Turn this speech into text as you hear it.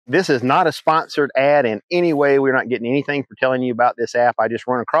This is not a sponsored ad in any way. We're not getting anything for telling you about this app. I just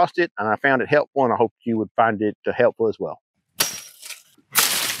run across it and I found it helpful, and I hope you would find it helpful as well.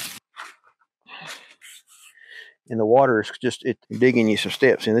 And the water is just digging you some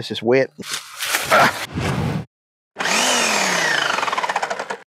steps, and this is wet.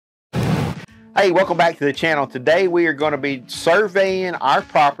 Hey, welcome back to the channel. Today we are going to be surveying our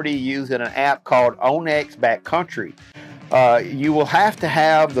property using an app called X Backcountry. You will have to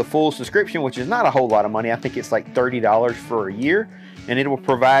have the full subscription, which is not a whole lot of money. I think it's like $30 for a year, and it will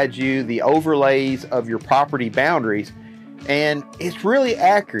provide you the overlays of your property boundaries, and it's really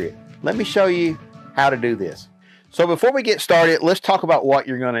accurate. Let me show you how to do this. So before we get started, let's talk about what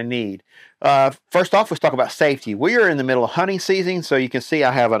you're going to need. First off, let's talk about safety. We are in the middle of hunting season, so you can see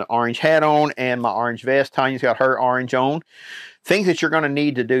I have an orange hat on and my orange vest. Tanya's got her orange on. Things that you're going to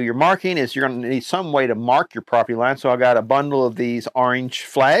need to do your marking is you're going to need some way to mark your property line. So I got a bundle of these orange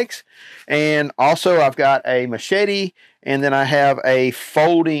flags, and also I've got a machete, and then I have a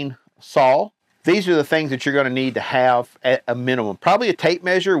folding saw. These are the things that you're going to need to have at a minimum. Probably a tape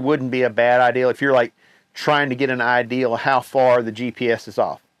measure wouldn't be a bad idea if you're like trying to get an idea of how far the GPS is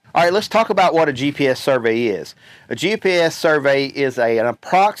off. All right, let's talk about what a GPS survey is. A GPS survey is an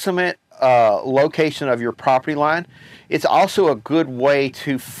approximate location of your property line. It's also a good way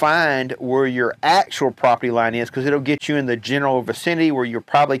to find where your actual property line is, because it'll get you in the general vicinity where you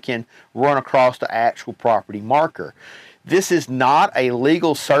probably can run across the actual property marker. This is not a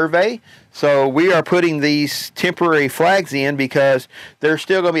legal survey, so we are putting these temporary flags in because there's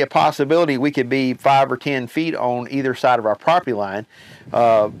still going to be a possibility we could be 5 or 10 feet on either side of our property line.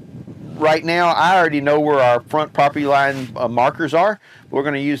 Right now, I already know where our front property line markers are. We're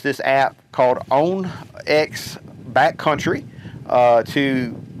going to use this app called X Backcountry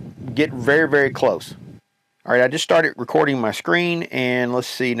to get very, very close. All right, I just started recording my screen, and let's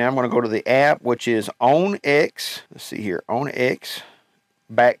see. Now I'm going to go to the app, which is X. Let's see here, X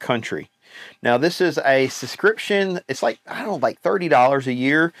Backcountry. Now this is a subscription. It's like, I don't know, like $30 a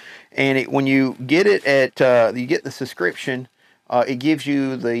year, and when you get it at you get the subscription. It gives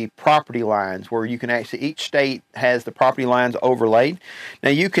you the property lines where you can actually, each state has the property lines overlaid. Now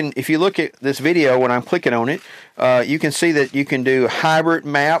you can, if you look at this video when I'm clicking on it, you can see that you can do a hybrid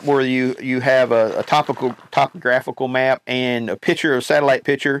map where you have a topographical map and a picture, a satellite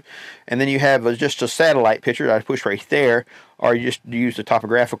picture, and then you have just a satellite picture. I push right there, or you just use the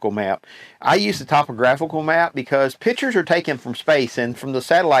topographical map. I use the topographical map because pictures are taken from space, and from the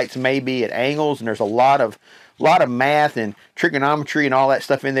satellites may be at angles, and there's a lot of math and trigonometry and all that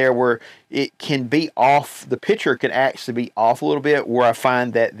stuff in there where it can be off. The picture can actually be off a little bit, where I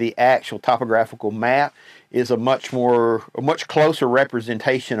find that the actual topographical map is a much closer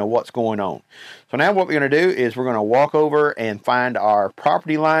representation of what's going on. So now what we're going to do is we're going to walk over and find our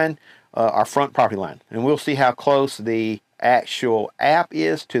property line, our front property line, and we'll see how close the actual app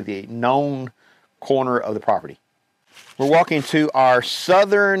is to the known corner of the property. We're walking to our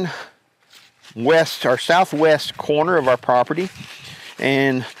southwest corner of our property,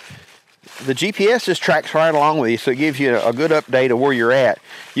 and the GPS just tracks right along with you, so it gives you a good update of where you're at.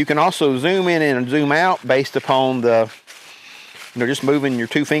 You can also zoom in and zoom out based upon just moving your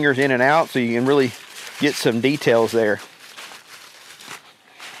 2 fingers in and out, so you can really get some details there.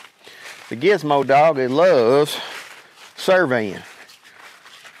 The Gizmo dog, it loves surveying.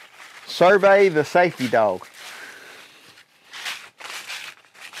 Survey the safety dog.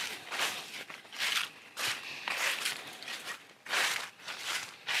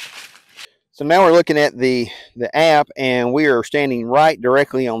 So now we're looking at the app, and we are standing right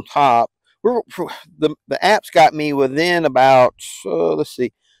directly on top. The app's got me within about,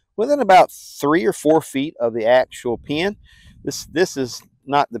 within about 3 or 4 feet of the actual pin. This is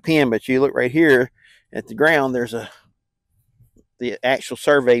not the pin, but you look right here at the ground. The actual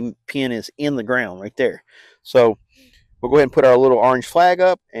survey pin is in the ground right there. So we'll go ahead and put our little orange flag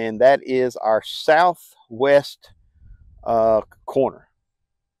up, and that is our southwest corner.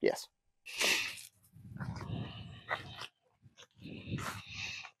 Yes.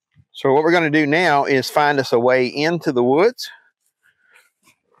 So what we're going to do now is find us a way into the woods.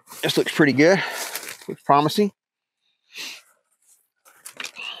 This looks pretty good. Looks promising.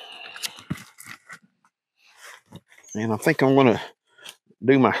 And I think I'm going to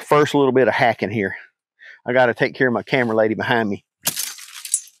do my first little bit of hacking here. I got to take care of my camera lady behind me.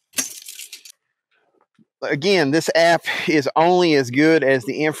 Again, this app is only as good as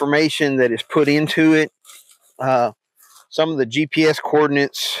the information that is put into it. Some of the GPS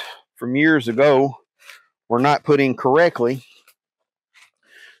coordinates from years ago were not put in correctly.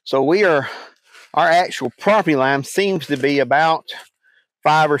 So our actual property line seems to be about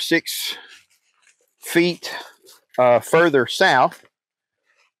 5 or 6 feet further south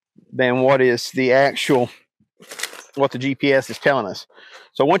than what is the actual, what the GPS is telling us.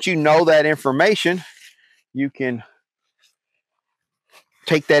 So once you know that information, you can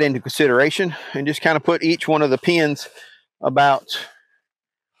take that into consideration and just kind of put each one of the pins about,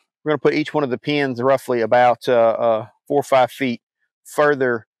 we're going to put each one of the pins roughly about 4 or 5 feet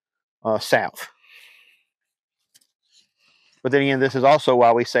further south. But then again, this is also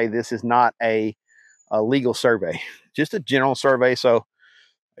why we say this is not a legal survey, just a general survey, so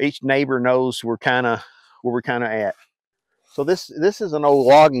each neighbor knows where we're kind of at. So this is an old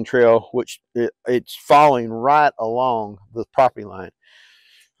logging trail, which it's following right along the property line.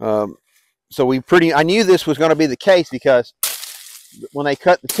 So I knew this was going to be the case because when they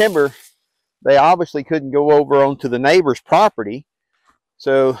cut the timber, they obviously couldn't go over onto the neighbor's property.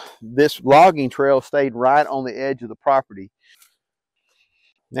 So this logging trail stayed right on the edge of the property.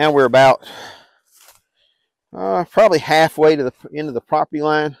 Now we're about probably halfway to the end of the property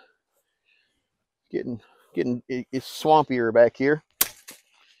line. It's swampier back here.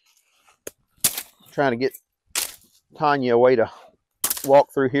 Trying to get Tanya a way to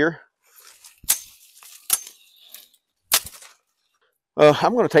walk through here.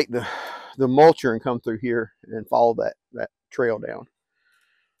 I'm going to take the mulcher and come through here and follow that trail down.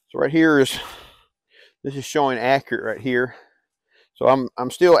 So right here this is showing accurate right here. So I'm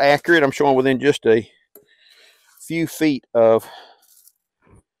still accurate. I'm showing within just a few feet of.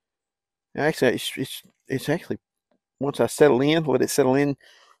 Actually, it's actually, once I settle in, let it settle in.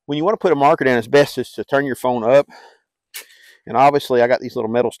 When you want to put a marker down, it's best just to turn your phone up. And obviously, I got these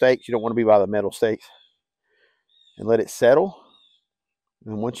little metal stakes. You don't want to be by the metal stakes. And let it settle.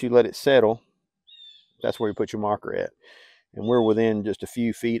 And once you let it settle, that's where you put your marker at. And we're within just a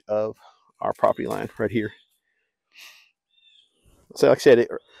few feet of our property line right here. So like I said,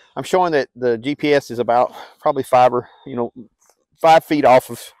 I'm showing that the GPS is about probably 5 feet off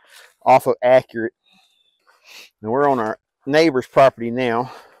of accurate. And we're on our neighbor's property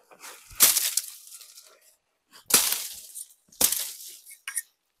now.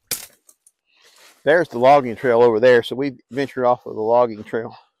 There's the logging trail over there. So we ventured off of the logging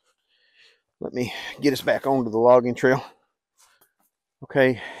trail. Let me get us back onto the logging trail.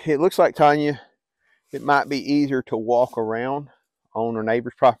 Okay, it looks like, Tanya, it might be easier to walk around on our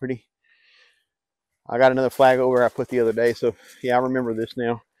neighbor's property. I got another flag over I put the other day, so yeah, I remember this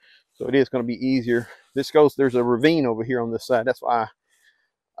now. So it is going to be easier. There's a ravine over here on this side. That's why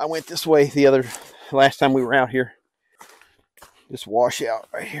I went this way last time we were out here. This washout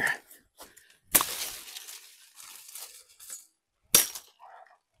right here.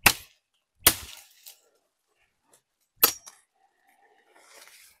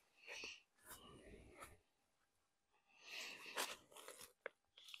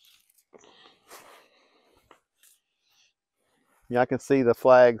 Yeah, I can see the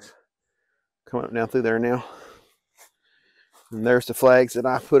flags coming up down through there now. And there's the flags that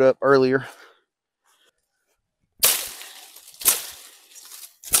I put up earlier.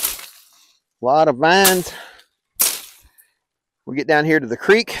 A lot of vines. We get down here to the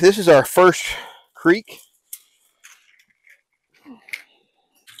creek. This is our first creek.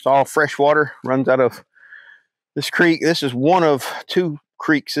 It's all fresh water, runs out of this creek. This is one of 2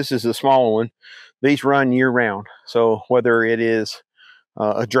 creeks. This is the smaller one. These run year round. So whether it is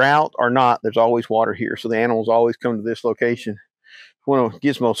a drought or not, there's always water here. So the animals always come to this location. One of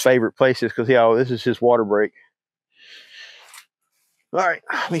Gizmo's favorite places because, yeah, this is his water break. All right,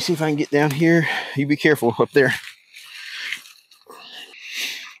 let me see if I can get down here. You be careful up there.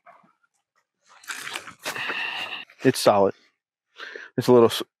 It's solid. It's a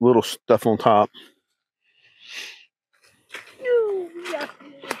little stuff on top.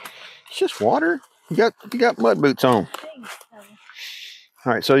 It's just water. You got mud boots on.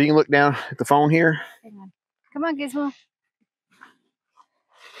 All right, so you can look down at the phone here. Hang on. Come on, Gizmo.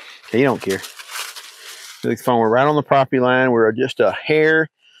 He don't care. The phone, we're right on the property line. We're just a hair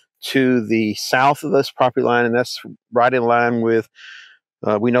to the south of this property line, and that's right in line with.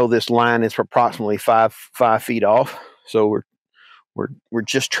 We know this line is approximately 5 feet off, so we're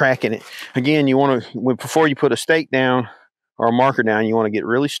just tracking it. Again, you want to, before you put a stake down or a marker down, you want to get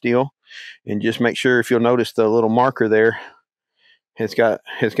really still and just make sure, if you'll notice the little marker there has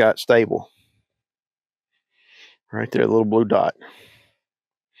got stable right there, the little blue dot.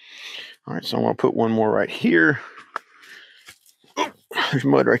 All right, so I'm going to put one more right here. Oh, there's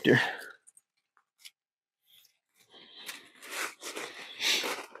mud right there.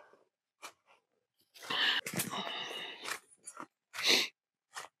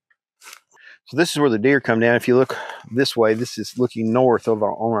 So this is where the deer come down. If you look this way. This is looking north of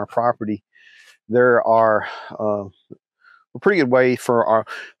on our property. There are a pretty good way for our.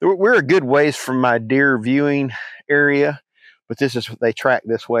 We're a good ways from my deer viewing area, but this is they track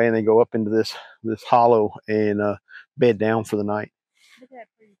this way and they go up into this hollow and bed down for the night.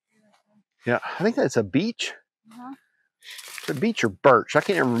 Yeah, I think that's a beech. It's a beech or birch. I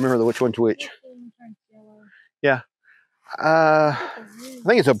can't even remember which one's which. Yeah, I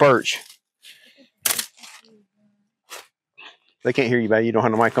think it's a birch. They can't hear you, babe. You don't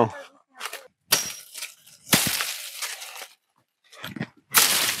have the mic on.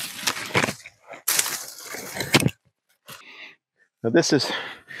 Now this is,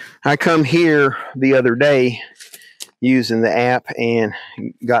 I come here the other day using the app and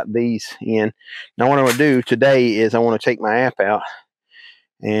got these in. Now what I want to do today is I want to take my app out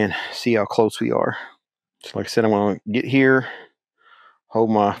and see how close we are. So like I said, I'm going to get here, hold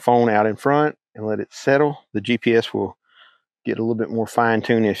my phone out in front and let it settle. The GPS will get a little bit more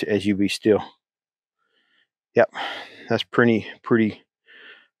fine-tuned as you be still. Yep, that's pretty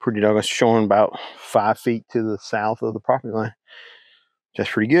dog. It's showing about 5 feet to the south of the property line.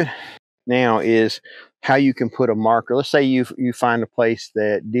 That's pretty good. Now is how you can put a marker. Let's say you find a place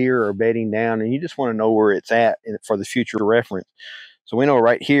that deer are bedding down and you just want to know where it's at for the future reference. So we know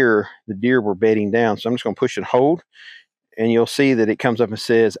right here the deer were bedding down. So I'm just going to push and hold, and you'll see that it comes up and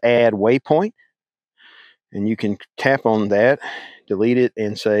says add waypoint, and you can tap on that, delete it,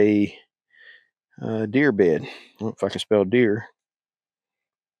 and say deer bed. I don't know if I can spell deer.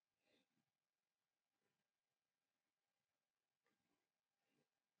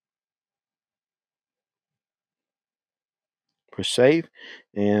 Push save,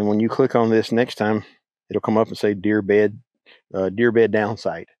 and when you click on this next time, it'll come up and say deer bed down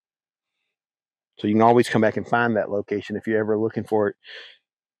site. So you can always come back and find that location if you're ever looking for it.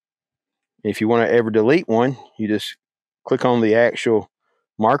 If you want to ever delete one, you just click on the actual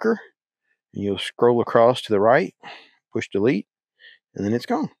marker and you'll scroll across to the right, push delete, and then it's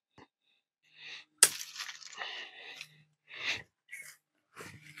gone.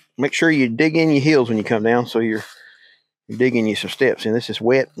 Make sure you dig in your heels when you come down so you're digging you some steps. And this is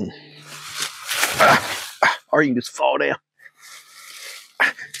wet, and or you can just fall down.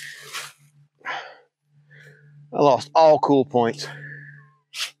 I lost all cool points.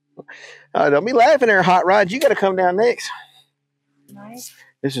 Don't be laughing there, Hot Rod. You got to come down next. Nice.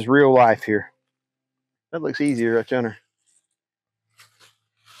 This is real life here. That looks easier right yonder.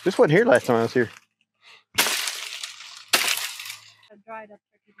 This wasn't here last time I was here. Dried up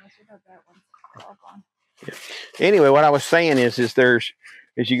that one. Yeah. Anyway, what I was saying is there's,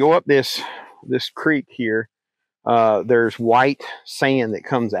 as you go up this creek here, there's white sand that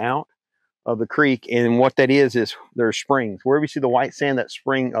comes out of the creek, and what that is there's springs. Wherever you see the white sand, that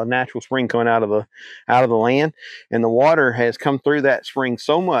spring, a natural spring coming out of the land, and the water has come through that spring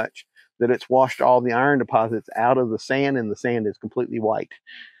so much that it's washed all the iron deposits out of the sand, and the sand is completely white.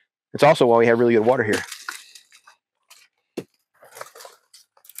 It's also why we have really good water here.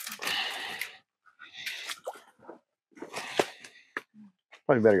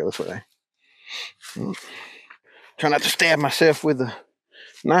 Probably better go this way. Try not to stab myself with the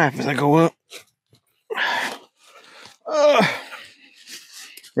knife as I go up.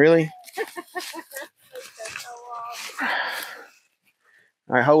 Really?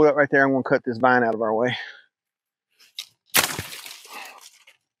 All right, hold up right there. I'm going to cut this vine out of our way.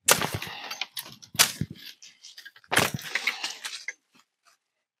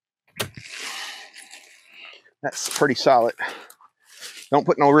 That's pretty solid. Don't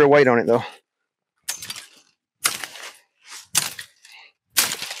put no real weight on it, though.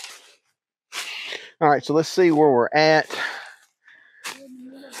 All right, so let's see where we're at.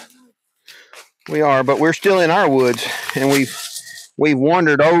 We are, but we're still in our woods, and we've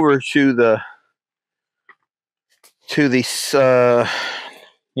wandered over to the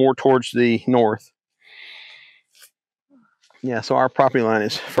more towards the north. Yeah, so our property line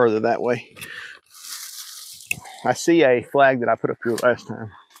is further that way. I see a flag that I put up here last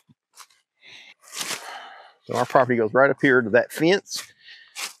time. So our property goes right up here to that fence.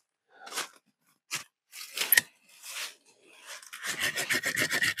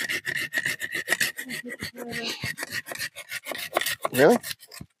 Really?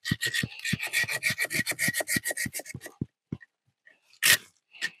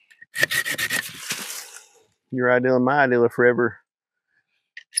 Your ideal and my ideal are forever.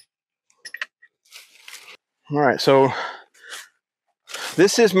 All right, so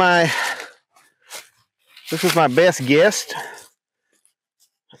this is my best guess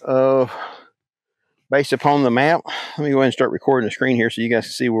based upon the map. Let me go ahead and start recording the screen here so you guys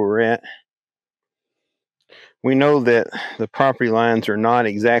can see where we're at. we know that the property lines are not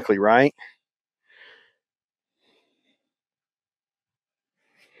exactly right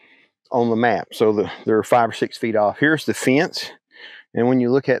on the map. So they're 5 or 6 feet off. Here's the fence. And when you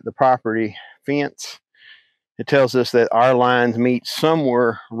look at the property fence, it tells us that our lines meet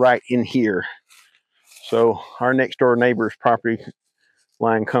somewhere right in here. So our next door neighbor's property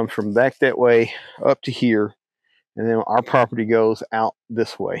line comes from back that way up to here. And then our property goes out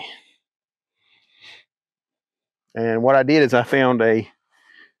this way. And what I did is I found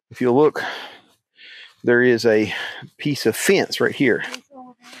if you look, there is a piece of fence right here.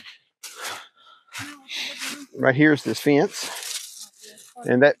 Right here's this fence,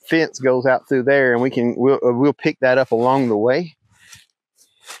 and that fence goes out through there, and we'll pick that up along the way.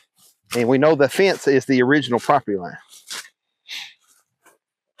 And we know the fence is the original property line.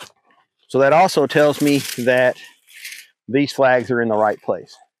 So that also tells me that these flags are in the right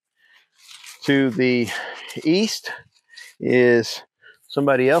place. To the east is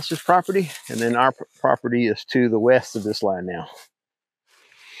somebody else's property, and then our property is to the west of this line now.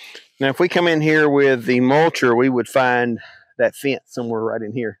 Now, if we come in here with the mulcher, we would find that fence somewhere right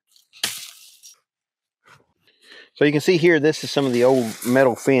in here. So you can see here, this is some of the old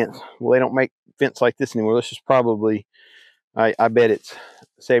metal fence. Well, they don't make fence like this anymore. This is probably, I bet it's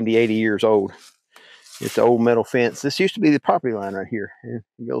 70, 80 years old. It's an old metal fence. This used to be the property line right here. And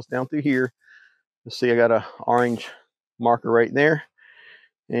it goes down through here. Let's see, I got an orange marker right there.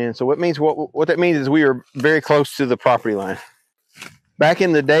 And so what that means is we are very close to the property line. Back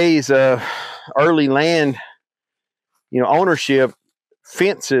in the days of early land, ownership,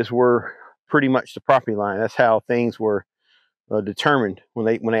 fences were pretty much the property line. That's how things were determined. When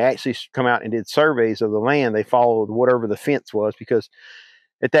they actually come out and did surveys of the land, they followed whatever the fence was, because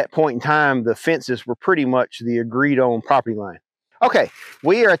at that point in time, the fences were pretty much the agreed on property line. Okay,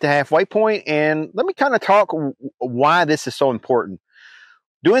 we are at the halfway point, and let me kind of talk why this is so important.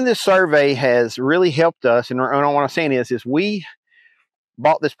 Doing this survey has really helped us, and what I'm saying is we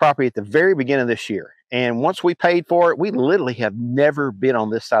bought this property at the very beginning of this year. And once we paid for it, we literally have never been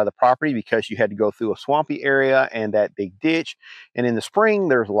on this side of the property, because you had to go through a swampy area and that big ditch. And in the spring,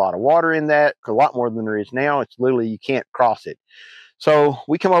 there's a lot of water in that, a lot more than there is now. It's literally, you can't cross it. So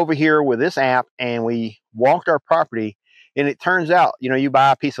we come over here with this app and we walked our property, and it turns out, you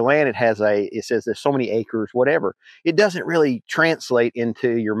buy a piece of land, it says there's so many acres, whatever. It doesn't really translate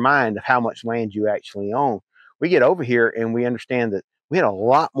into your mind of how much land you actually own. We get over here and we understand that we had a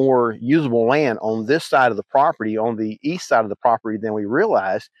lot more usable land on this side of the property, on the east side of the property, than we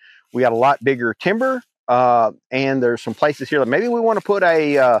realized. We got a lot bigger timber, and there's some places here that maybe we want to put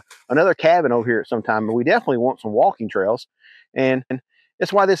another cabin over here at some time, but we definitely want some walking trails. And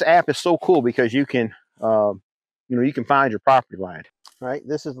that's why this app is so cool, because you can you can find your property line. All right,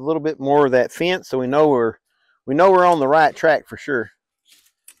 this is a little bit more of that fence, so we know we're on the right track for sure.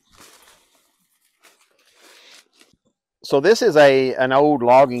 So this is an old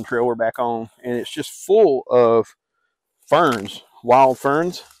logging trail we're back on, and it's just full of ferns, wild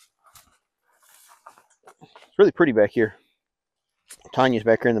ferns. It's really pretty back here. Tanya's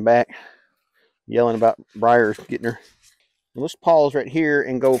back here in the back, yelling about briars getting her. And let's pause right here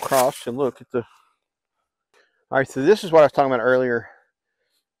and go across and look at the... All right, so this is what I was talking about earlier.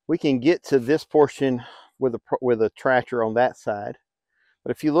 We can get to this portion with a tractor on that side.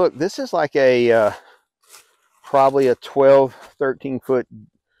 But if you look, this is like a... probably a 12, 13 foot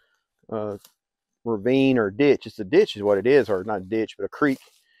ravine or ditch. It's a ditch is what it is, or not a ditch, but a creek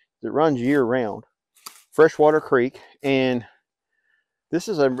that runs year round. Freshwater creek. And this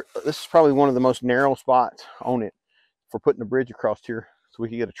is probably one of the most narrow spots on it for putting a bridge across here so we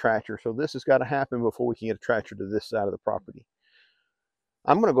can get a tractor. So this has got to happen before we can get a tractor to this side of the property.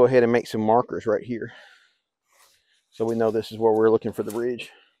 I'm going to go ahead and make some markers right here so we know this is where we're looking for the bridge.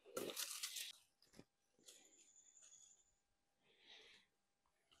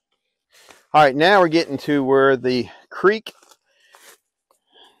 All right, now we're getting to where the creek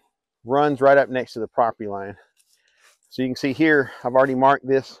runs right up next to the property line. So you can see here, I've already marked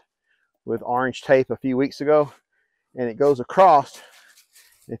this with orange tape a few weeks ago, and it goes across.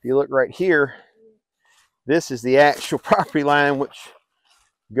 If you look right here, this is the actual property line, which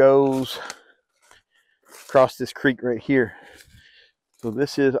goes across this creek right here. So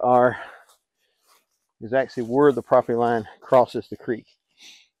this is actually where the property line crosses the creek.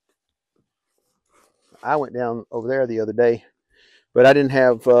 I went down over there the other day, but I didn't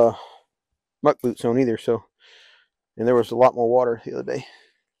have muck boots on either, so, and there was a lot more water the other day.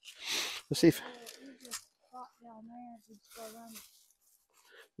 Let's see if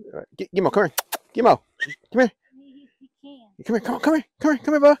Gimmo, come here. Gimmo, come here. Come here, come here, come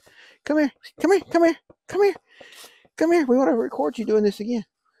here, bud. Come here. Come here. Come here. Come here. Come here. We want to record you doing this again.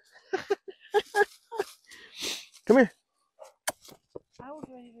 Come here. I was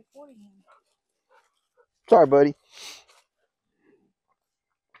already recording him. Sorry, buddy.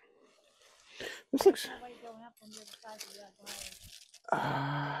 This looks. Going up on the other side of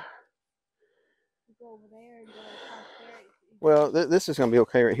that go over there and go across there. Well, this is going to be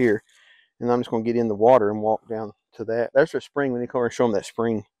okay right here. And I'm just going to get in the water and walk down to that. There's a spring. When you come over and show them that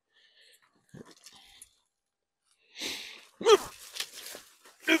spring.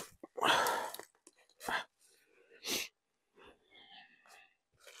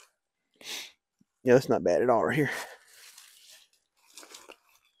 Yeah, that's not bad at all right here.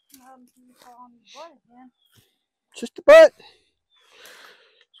 Just the butt.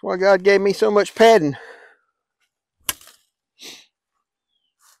 That's why God gave me so much padding.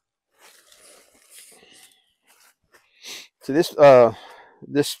 So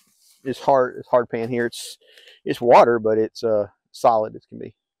this is hard. It's hard pan here. It's water, but it's solid as can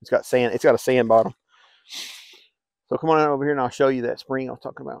be. It's got sand. It's got a sand bottom. So come on out over here and I'll show you that spring I was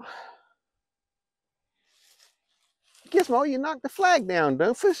talking about. Gizmo, you knocked the flag down,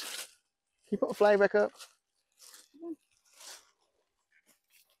 doofus. Can you put the flag back up?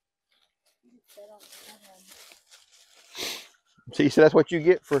 See, so that's what you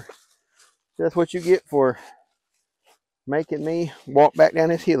get for. That's what you get for making me walk back down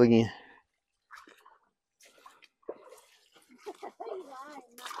this hill again.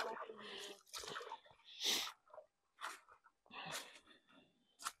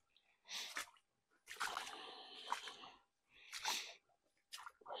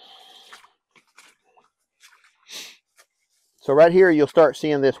 So right here, you'll start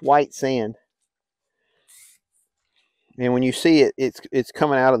seeing this white sand. And when you see it, it's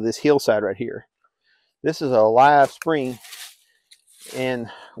coming out of this hillside right here. This is a live spring. And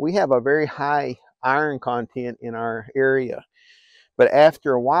we have a very high iron content in our area. But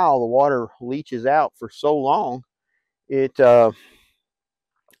after a while, the water leaches out for so long, it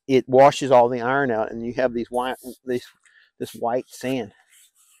washes all the iron out. And you have this white sand.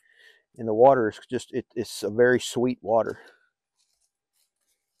 And the water is just, it's a very sweet water.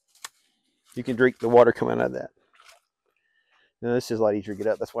 You can drink the water coming out of that. Now, this is a lot easier to get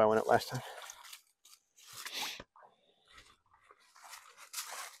up. That's why I went up last time.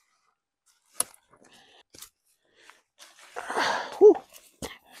 Whew.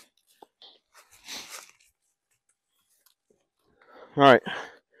 All right.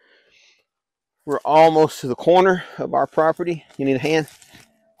 We're almost to the corner of our property. You need a hand?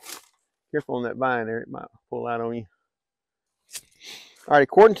 Careful on that vine there. It might pull out on you. All right,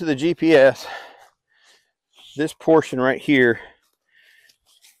 according to the GPS, this portion right here,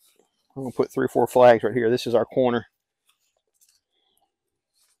 I'm going to put 3 or 4 flags right here. This is our corner.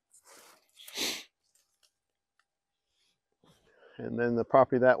 And then the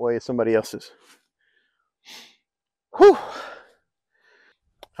property that way is somebody else's. Whew.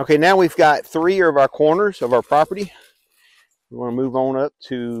 Okay, now we've got 3 of our corners of our property. We want to move on up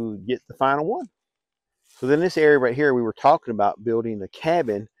to get the final one. So then this area right here, we were talking about building a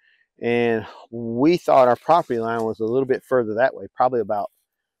cabin, and we thought our property line was a little bit further that way, probably about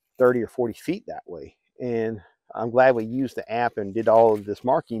 30 or 40 feet that way. And I'm glad we used the app and did all of this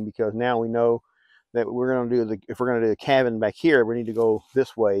marking, because now we know that we're going to do if we're going to do a cabin back here, we need to go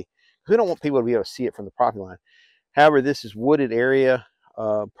this way, because we don't want people to be able to see it from the property line. However, this is wooded area.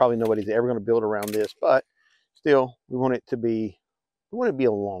 Probably nobody's ever going to build around this, but still, we want it to be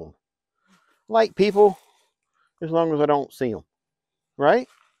alone. Like people, as long as I don't see them, right?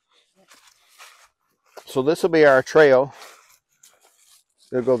 So this will be our trail.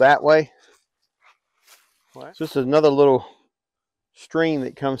 It'll go that way. So this is another little stream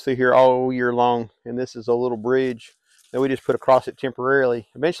that comes through here all year long, and this is a little bridge that we just put across it temporarily.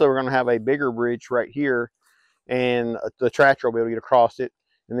 Eventually, we're going to have a bigger bridge right here, and the tractor will be able to get across it,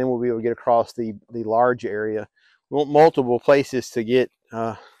 and then we'll be able to get across the large area. We want multiple places to get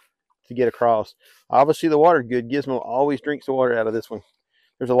across. Obviously, the water's good. Gizmo always drinks the water out of this one.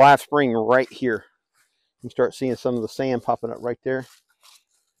 There's a live spring right here. You start seeing some of the sand popping up right there.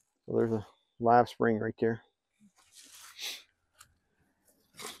 So there's a live spring right there.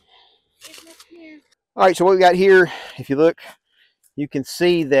 All right, so what we got here, if you look, you can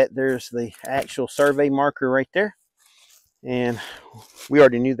see that there's the actual survey marker right there. And we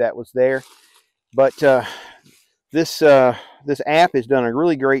already knew that was there. But this app has done a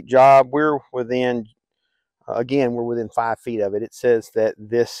really great job. We're within, again, we're within 5 feet of it. It says that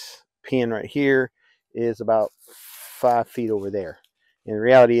this pin right here is about 5 feet over there. And the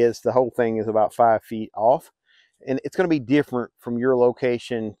reality is the whole thing is about 5 feet off. and it's going to be different from your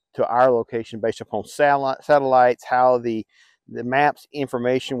location to our location based upon satellites, how the maps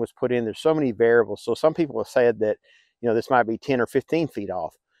information was put in. There's so many variables. So some people have said that, you know, this might be 10 or 15 feet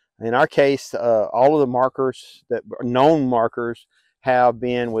off. In our case, all of the markers, that known markers, have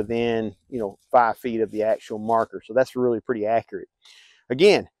been within, you know, 5 feet of the actual marker. So that's really pretty accurate.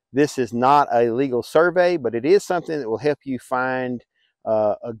 Again, this is not a legal survey, but it is something that will help you find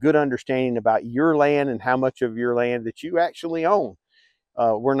a good understanding about your land and how much of your land that you actually own.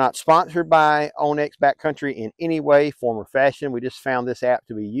 We're not sponsored by X Backcountry in any way, form, or fashion. We just found this app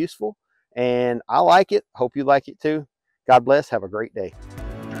to be useful, and I like it. Hope you like it too. God bless. Have a great day.